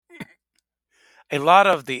A lot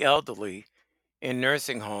of the elderly in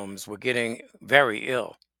nursing homes were getting very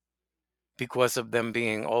ill because of them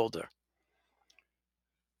being older.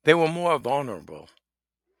 They were more vulnerable.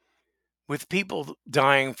 With people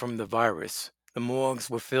dying from the virus, the morgues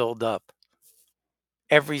were filled up.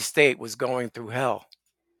 Every state was going through hell.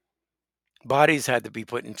 Bodies had to be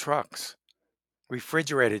put in trucks,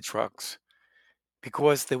 refrigerated trucks,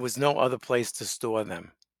 because there was no other place to store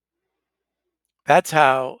them. That's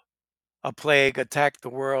how a plague attacked the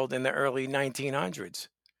world in the early 1900s.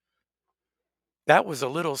 That was a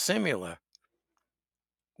little similar,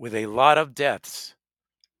 with a lot of deaths.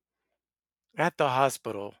 At the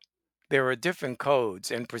hospital, there are different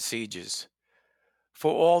codes and procedures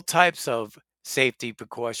for all types of safety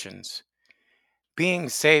precautions. Being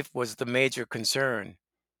safe was the major concern.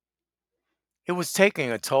 It was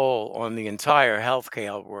taking a toll on the entire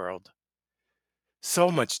healthcare world.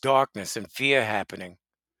 So much darkness and fear happening.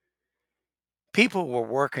 People were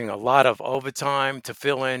working a lot of overtime to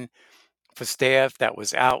fill in for staff that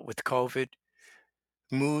was out with COVID.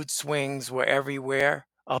 Mood swings were everywhere,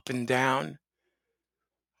 up and down.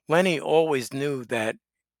 Lenny always knew that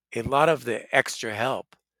a lot of the extra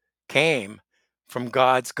help came from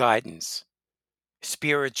God's guidance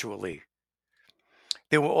spiritually.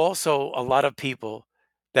 There were also a lot of people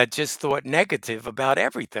that just thought negative about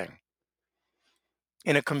everything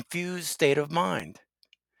in a confused state of mind.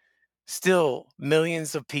 Still,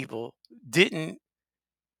 millions of people didn't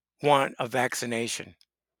want a vaccination.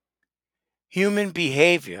 Human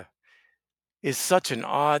behavior is such an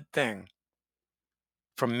odd thing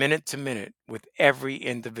from minute to minute with every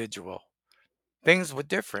individual. Things were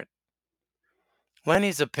different.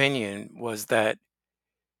 Lenny's opinion was that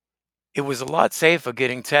it was a lot safer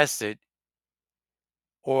getting tested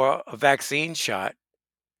or a vaccine shot.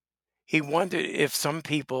 He wondered if some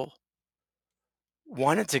people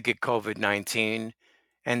wanted to get COVID 19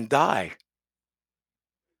 and die.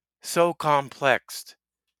 So complex.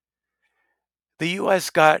 The US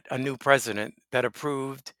got a new president that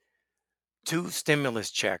approved two stimulus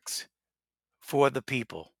checks for the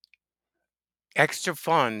people. Extra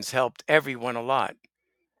funds helped everyone a lot,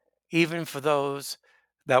 even for those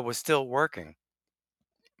that were still working.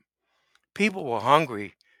 People were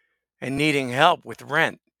hungry and needing help with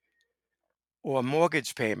rent or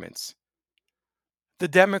mortgage payments. The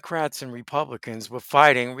Democrats and Republicans were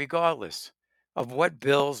fighting regardless of what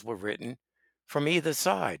bills were written from either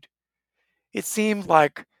side. It seemed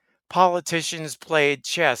like politicians played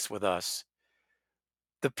chess with us,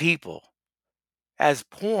 the people, as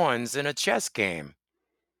pawns in a chess game.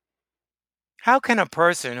 How can a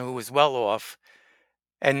person who is well off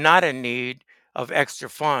and not in need of extra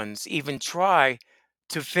funds even try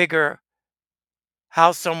to figure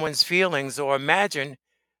how someone's feelings or imagine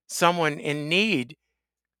someone in need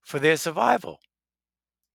for their survival?